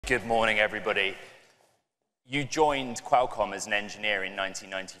Good morning, everybody. You joined Qualcomm as an engineer in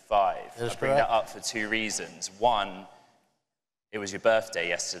 1995. That's I bring that up for two reasons. One, it was your birthday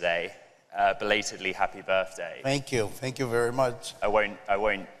yesterday. Belatedly happy birthday. Thank you. Thank you very much. I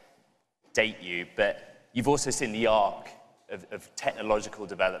won't date you, but you've also seen the arc of technological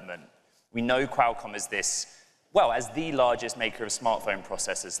development. We know Qualcomm as as the largest maker of smartphone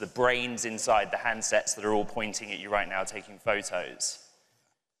processors, the brains inside the handsets that are all pointing at you right now, taking photos.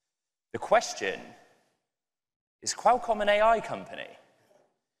 The question, is Qualcomm an AI company?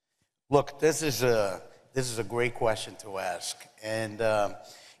 Look, this is a great question to ask, and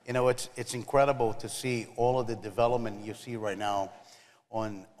you know, it's incredible to see all of the development you see right now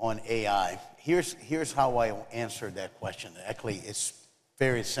on AI. Here's how I answer that question. Actually, it's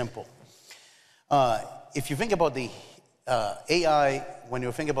very simple. If you think about the AI, when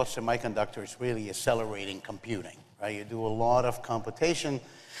you think about semiconductors, really accelerating computing, right? You do a lot of computation.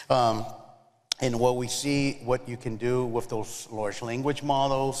 And what you can do with those large language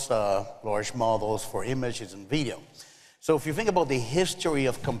models, large models for images and video. So if you think about the history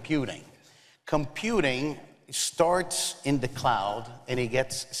of computing starts in the cloud and it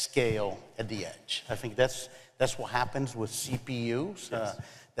gets scale at the edge. I think that's what happens with CPUs.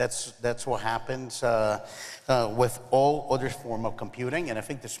 Yes. That's what happens with all other form of computing. And I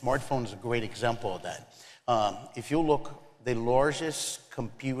think the smartphone is a great example of that. If you look, the largest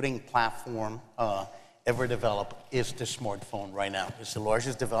computing platform ever developed is the smartphone right now. It's the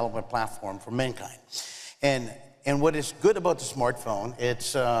largest development platform for mankind. And what is good about the smartphone,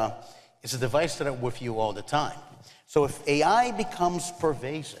 it's a device that is with you all the time. So if AI becomes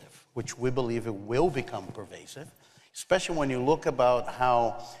pervasive, which we believe it will become pervasive, especially when you look about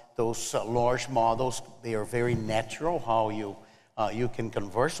how those large models, they are very natural, how you can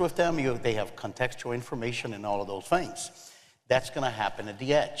converse with them, they have contextual information and all of those things. That's going to happen at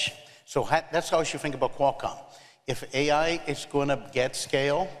the edge. So that's how you should think about Qualcomm. If AI is going to get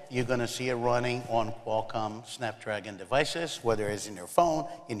scale, you're going to see it running on Qualcomm Snapdragon devices, whether it's in your phone,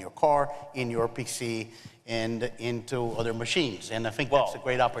 in your car, in your PC, and into other machines. And I think that's a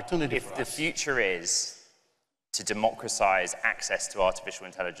great opportunity for us. If the future is to democratize access to artificial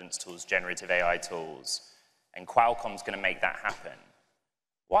intelligence tools, generative AI tools, and Qualcomm's going to make that happen,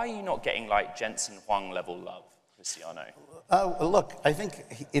 why are you not getting like Jensen Huang level love, Cristiano? Look, I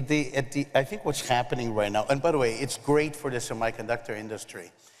think what's happening right now, and by the way, it's great for the semiconductor industry,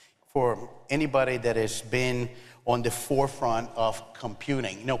 for anybody that has been on the forefront of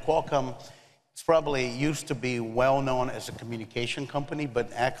computing. You know, Qualcomm is probably used to be well known as a communication company, but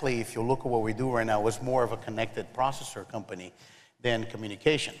actually, if you look at what we do right now, it's more of a connected processor company than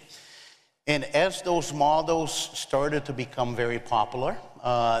communication. And as those models started to become very popular,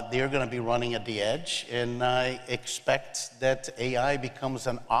 they're going to be running at the edge, and I expect that AI becomes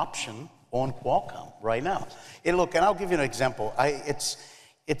an option on Qualcomm right now. And look, and I'll give you an example.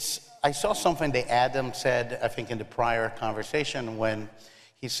 I saw something that Adam said, I think in the prior conversation, when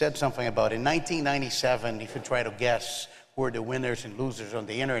he said something about in 1997, if you try to guess who are the winners and losers on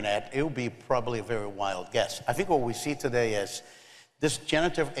the internet, it would be probably a very wild guess. I think what we see today is this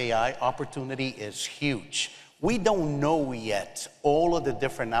generative AI opportunity is huge. We don't know yet all of the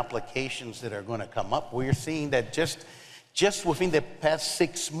different applications that are going to come up. We're seeing that just within the past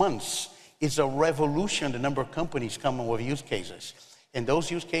 6 months is a revolution, the number of companies coming with use cases. And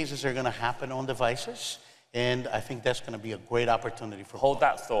those use cases are going to happen on devices. And I think that's going to be a great opportunity for Hold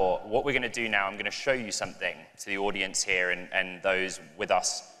that thought. What we're going to do now, I'm going to show you something to the audience here and those with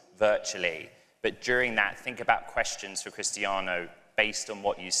us virtually. But during that, think about questions for Cristiano based on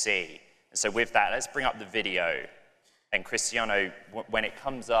what you see. And so with that, let's bring up the video. And Cristiano, when it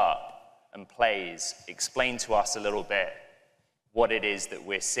comes up and plays, explain to us a little bit what it is that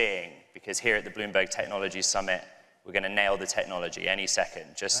we're seeing. Because here at the Bloomberg Technology Summit, we're going to nail the technology any second.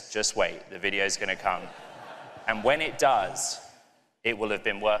 Just wait. The video's going to come. And when it does, it will have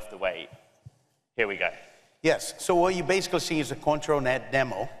been worth the wait. Here we go. Yes. So what you basically see is a ControlNet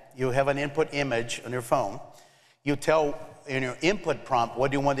demo. You have an input image on your phone. You tell in your input prompt, what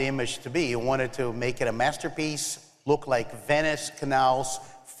do you want the image to be? You want it to make it a masterpiece, look like Venice canals,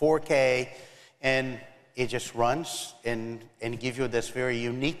 4K, and it just runs and give you this very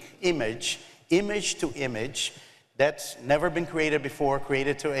unique image to image, that's never been created before,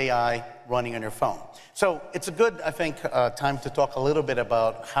 created to AI, running on your phone. So it's a good, I think, time to talk a little bit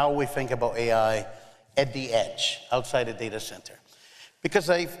about how we think about AI at the edge, outside the data center.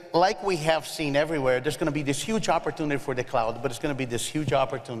 Because like we have seen everywhere, there's going to be this huge opportunity for the cloud, but it's going to be this huge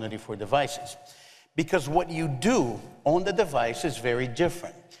opportunity for devices. Because what you do on the device is very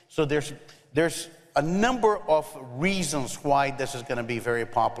different. So there's a number of reasons why this is going to be very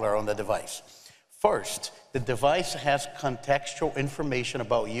popular on the device. First, the device has contextual information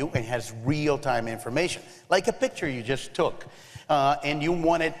about you and has real-time information, like a picture you just took. And you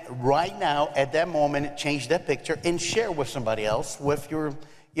want it right now, at that moment, change that picture and share with somebody else with your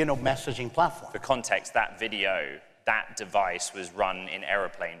messaging platform. For context, that video, that device was run in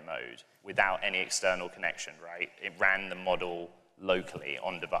airplane mode without any external connection, right? It ran the model locally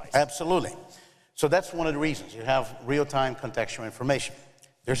on device. Absolutely. So that's one of the reasons. You have real-time contextual information.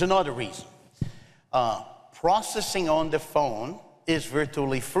 There's another reason. Processing on the phone is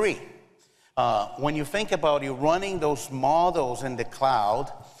virtually free. When you think about you running those models in the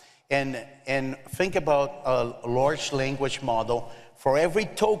cloud, and think about a large language model, for every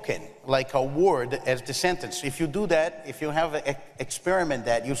token, like a word as the sentence, if you do that, if you have an experiment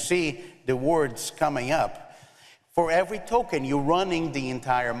that you see the words coming up, for every token, you're running the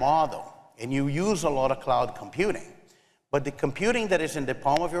entire model, and you use a lot of cloud computing. But the computing that is in the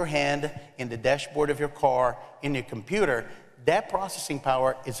palm of your hand, in the dashboard of your car, in your computer, that processing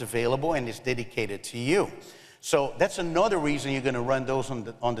power is available and is dedicated to you. So that's another reason you're going to run those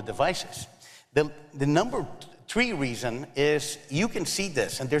on the devices. The number 3 reason is you can see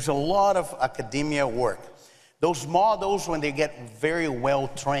this, and there's a lot of academia work. Those models, when they get very well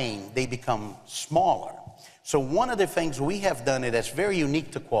trained, they become smaller. So one of the things we have done that's very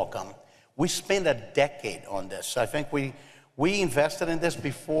unique to Qualcomm, we spent a decade on this. I think we invested in this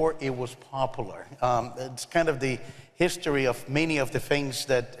before it was popular. It's kind of the history of many of the things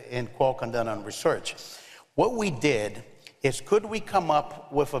that in Qualcomm done on research. What we did is, could we come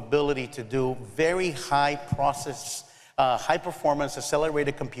up with ability to do very high performance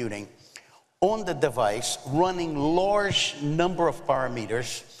accelerated computing on the device, running large number of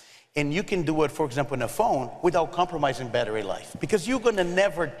parameters, and you can do it, for example, in a phone without compromising battery life, because you're going to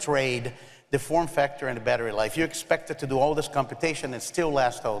never trade the form factor and the battery life. You expect it to do all this computation and still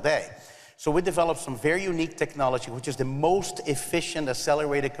last all day. So we developed some very unique technology, which is the most efficient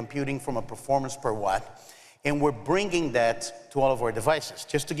accelerated computing from a performance per watt, and we're bringing that to all of our devices.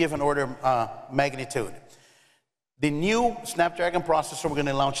 Just to give an order of magnitude, the new Snapdragon processor we're going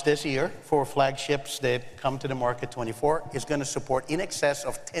to launch this year for flagships that come to the market 24 is going to support in excess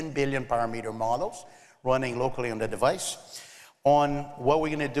of 10 billion parameter models running locally on the device. On what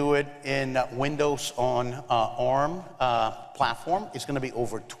we're going to do it in Windows on ARM platform, it's going to be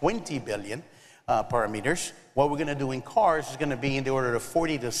over 20 billion parameters. What we're going to do in cars is going to be in the order of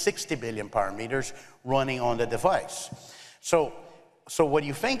 40 to 60 billion parameters running on the device. So when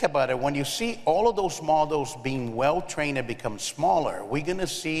you think about it, when you see all of those models being well-trained and become smaller, we're going to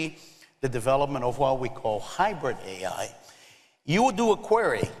see the development of what we call hybrid AI. You would do a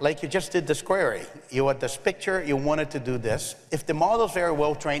query, like you just did this query. You had this picture, you wanted to do this. If the model's very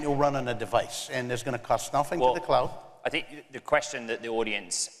well-trained, it'll run on a device, and it's going to cost nothing to the cloud. I think the question that the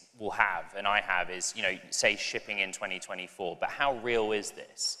audience will have, and I have, is, say shipping in 2024, but how real is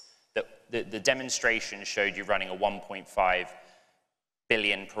this? The demonstration showed you running a 1.5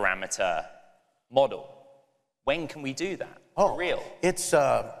 billion parameter model. When can we do that? For real?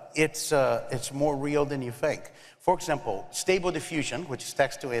 It's more real than you think. For example, Stable Diffusion, which is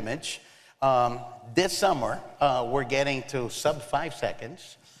text to image, this summer we're getting to sub 5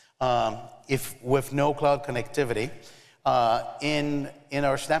 seconds with no cloud connectivity. In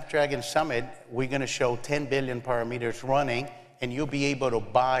our Snapdragon Summit, we're going to show 10 billion parameters running, and you'll be able to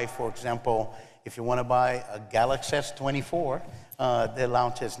buy, for example, if you want to buy a Galaxy S24 that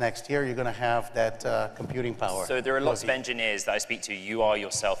launches next year, you're going to have that computing power. So there are lots of engineers that I speak to. You are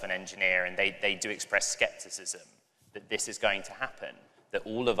yourself an engineer, and they do express skepticism that this is going to happen, that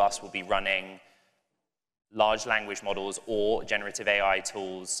all of us will be running large language models or generative AI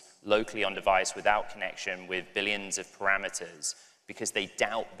tools locally on device without connection with billions of parameters, because they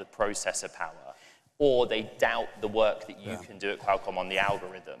doubt the processor power, or they doubt the work that you can do at Qualcomm on the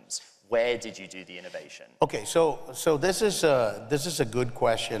algorithms. Where did you do the innovation? Okay, so this is a good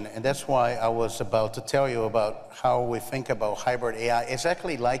question, and that's why I was about to tell you about how we think about hybrid AI. It's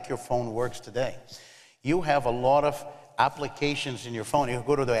actually like your phone works today. You have a lot of applications in your phone. You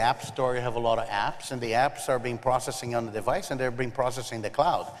go to the App Store, you have a lot of apps, and the apps are being processing on the device, and they're being processed in the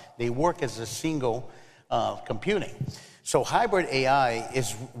cloud. They work as a single computing. So hybrid AI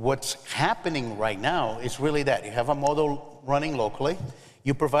is what's happening right now. Is really that. You have a model running locally.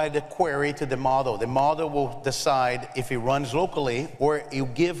 You provide a query to the model. The model will decide if it runs locally, or you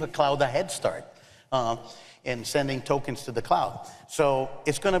give a cloud a head start in sending tokens to the cloud. So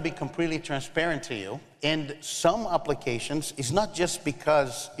it's going to be completely transparent to you. And some applications, it's not just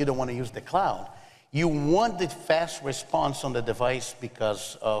because you don't want to use the cloud. You want the fast response on the device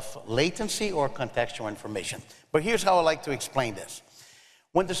because of latency or contextual information. But here's how I like to explain this.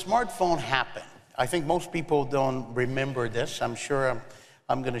 When the smartphone happened, I think most people don't remember this. I'm sure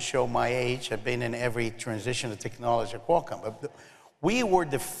I'm going to show my age. I've been in every transition of technology at Qualcomm. But we were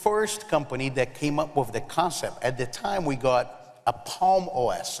the first company that came up with the concept. At the time, we got a Palm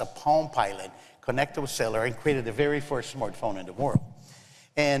OS, a Palm Pilot, connected with cellular, and created the very first smartphone in the world.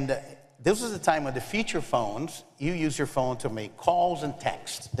 And this was the time when the feature phones, you use your phone to make calls and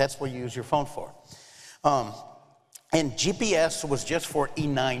text. That's what you use your phone for. And GPS was just for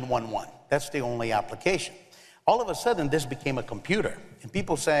E911. That's the only application. All of a sudden, this became a computer. And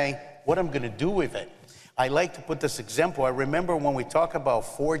people say, what am I going to do with it? I like to put this example. I remember when we talk about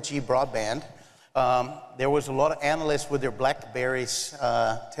 4G broadband, there was a lot of analysts with their BlackBerries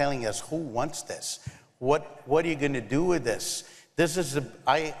telling us, who wants this? What are you going to do with this? This is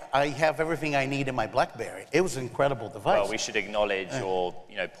I have everything I need in my BlackBerry. It was an incredible device. Well, we should acknowledge or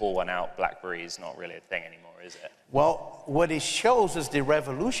pull one out. BlackBerry is not really a thing anymore, is it? Well, what it shows is the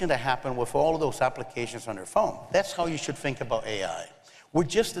revolution that happened with all of those applications on your phone. That's how you should think about AI. We're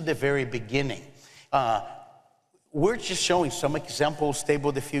just at the very beginning. We're just showing some examples,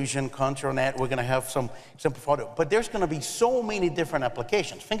 Stable Diffusion, ControlNet. We're going to have some simple photo. But there's going to be so many different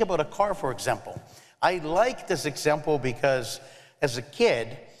applications. Think about a car, for example. I like this example because as a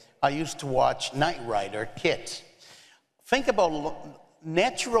kid, I used to watch Knight Rider kids. Think about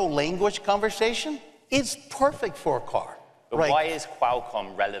natural language conversation. It's perfect for a car. But right? Why is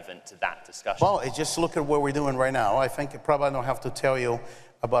Qualcomm relevant to that discussion? Well, just look at what we're doing right now. I think probably I don't have to tell you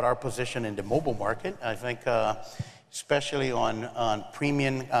about our position in the mobile market. I think especially on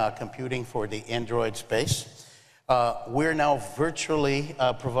premium computing for the Android space. We're now virtually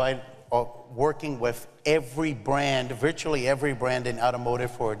working with every brand, virtually every brand in automotive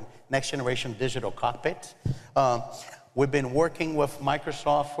for next generation digital cockpit. We've been working with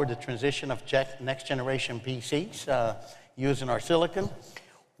Microsoft for the transition of next generation PCs using our silicon.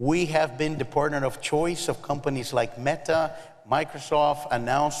 We have been the partner of choice of companies like Meta, Microsoft,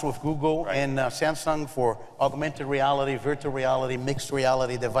 announced with Google and Samsung for augmented reality, virtual reality, mixed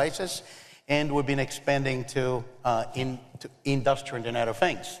reality devices. And we've been expanding to industrial Internet of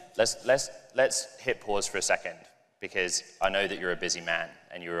Things. Let's hit pause for a second, because I know that you're a busy man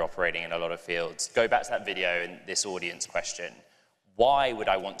and you're operating in a lot of fields. Go back to that video and this audience question. Why would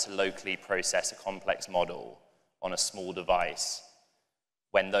I want to locally process a complex model on a small device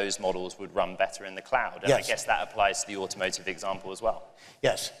when those models would run better in the cloud? And yes. I guess that applies to the automotive example as well.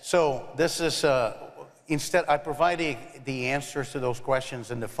 Yes. So this is, instead, I provided the answers to those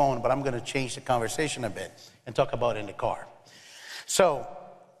questions in the phone, but I'm going to change the conversation a bit and talk about it in the car. So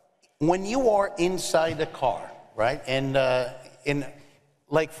when you are inside the car, right, and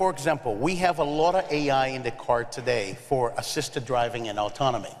like, for example, we have a lot of AI in the car today for assisted driving and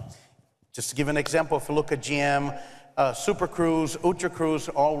autonomy. Just to give an example, if you look at GM, Super Cruise, Ultra Cruise,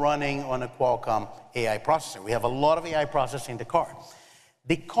 all running on a Qualcomm AI processor. We have a lot of AI processing in the car.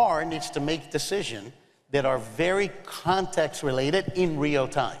 The car needs to make decisions that are very context related in real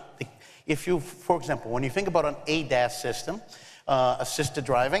time. If you, for example, when you think about an ADAS system, assisted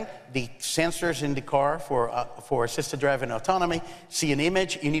driving, the sensors in the car for assisted driving autonomy see an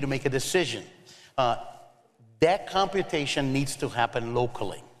image, you need to make a decision. That computation needs to happen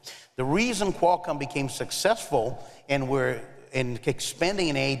locally. The reason Qualcomm became successful and we're expanding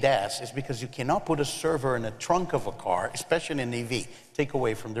in ADAS is because you cannot put a server in the trunk of a car, especially in an EV, take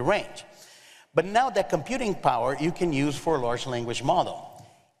away from the range. But now that computing power you can use for a large language model.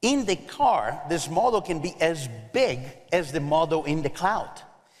 In the car, this model can be as big as the model in the cloud.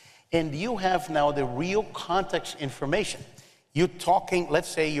 And you have now the real context information. You're talking, let's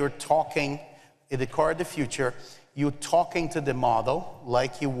say you're talking in the car of the future, you're talking to the model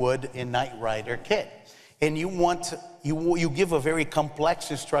like you would in Knight Rider kit. And you give a very complex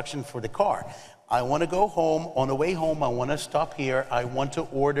instruction for the car. I want to go home. On the way home, I want to stop here. I want to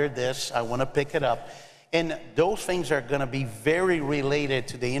order this. I want to pick it up. And those things are going to be very related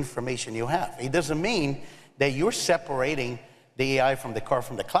to the information you have. It doesn't mean that you're separating the AI from the car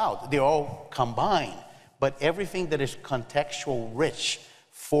from the cloud. They're all combined. But everything that is contextual rich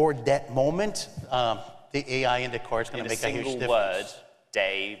for that moment, the AI in the car is going to make a huge difference. In a single word,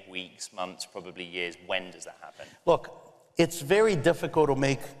 day, weeks, months, probably years, when does that happen? Look, it's very difficult to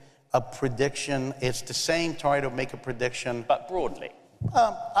make a prediction. It's the same, try to make a prediction. But broadly.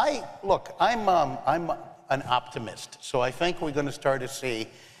 I'm an optimist, so I think we're going to start to see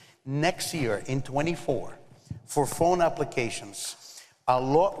next year in 24 for phone applications a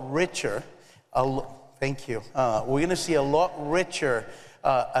lot richer. Thank you. We're going to see a lot richer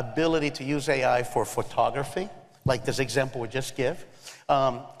ability to use AI for photography, like this example we just give,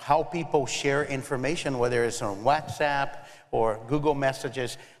 how people share information, whether it's on WhatsApp or Google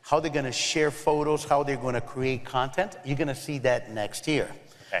Messages, how they're going to share photos, how they're going to create content. You're going to see that next year.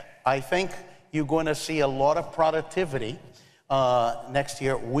 Okay. I think you're going to see a lot of productivity next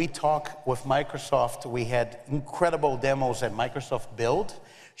year. We talk with Microsoft. We had incredible demos at Microsoft Build,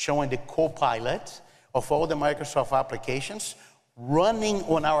 showing the co-pilot of all the Microsoft applications running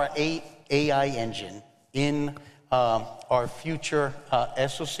on our AI engine in our future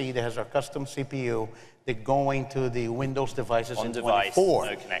SoC that has our custom CPU. They're going to the Windows devices on in device, 24.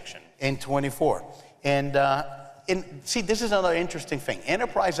 no connection. In 24. And see, this is another interesting thing.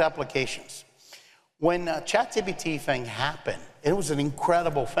 Enterprise applications. When ChatGPT thing happened, it was an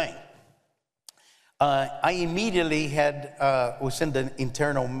incredible thing. I immediately was in the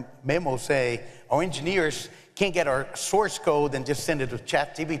internal memo say, our engineers can't get our source code and just send it to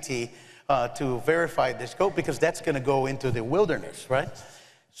ChatGPT to verify this code, because that's going to go into the wilderness, right?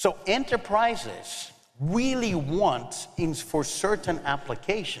 So enterprises really want, for certain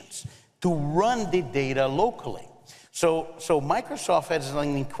applications, to run the data locally. So Microsoft has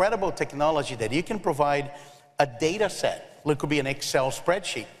an incredible technology that you can provide a data set. It could be an Excel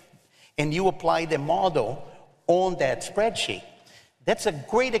spreadsheet, and you apply the model on that spreadsheet. That's a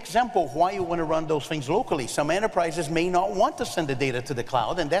great example of why you want to run those things locally. Some enterprises may not want to send the data to the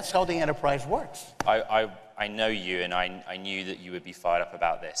cloud, and that's how the enterprise works. I know you, and I knew that you would be fired up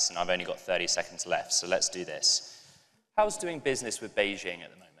about this, and I've only got 30 seconds left, so let's do this. How's doing business with Beijing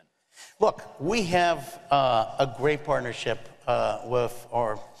at the moment? Look, we have a great partnership with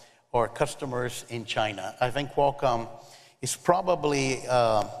our customers in China. I think Qualcomm is probably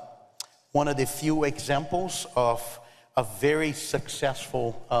one of the few examples of a very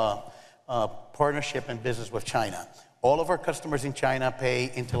successful partnership and business with China. All of our customers in China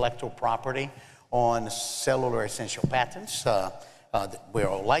pay intellectual property on cellular essential patents. We're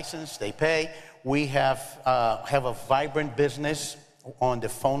all licensed, they pay. We have a vibrant business on the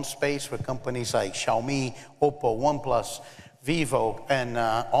phone space with companies like Xiaomi, Oppo, OnePlus, Vivo, and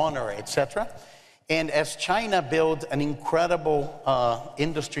Honor, etc. And as China builds an incredible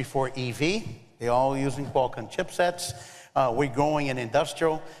industry for EV, they're all using Qualcomm chipsets. We're growing in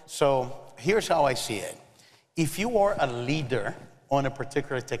industrial. So here's how I see it. If you are a leader on a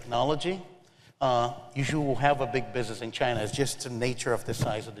particular technology, you will have a big business in China. It's just the nature of the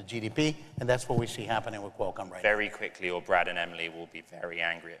size of the GDP, and that's what we see happening with Qualcomm right now. Very quickly, or Brad and Emily will be very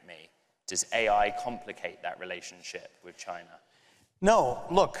angry at me. Does AI complicate that relationship with China? No,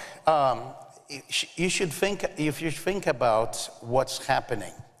 look, you should think, if you think about what's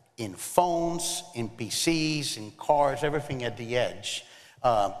happening in phones, in PCs, in cars, everything at the edge,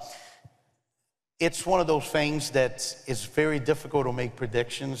 it's one of those things that is very difficult to make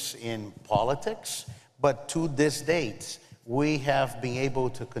predictions in politics, but to this date, we have been able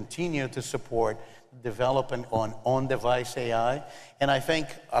to continue to support development on-device AI, and I think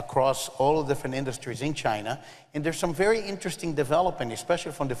across all the different industries in China, and there's some very interesting development,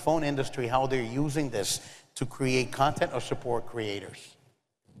 especially from the phone industry, how they're using this to create content or support creators.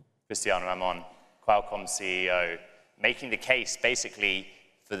 Cristiano Amon, Qualcomm CEO, making the case basically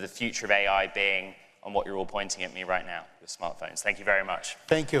for the future of AI being on what you're all pointing at me right now, your smartphones. Thank you very much.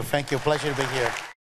 Thank you. Pleasure to be here.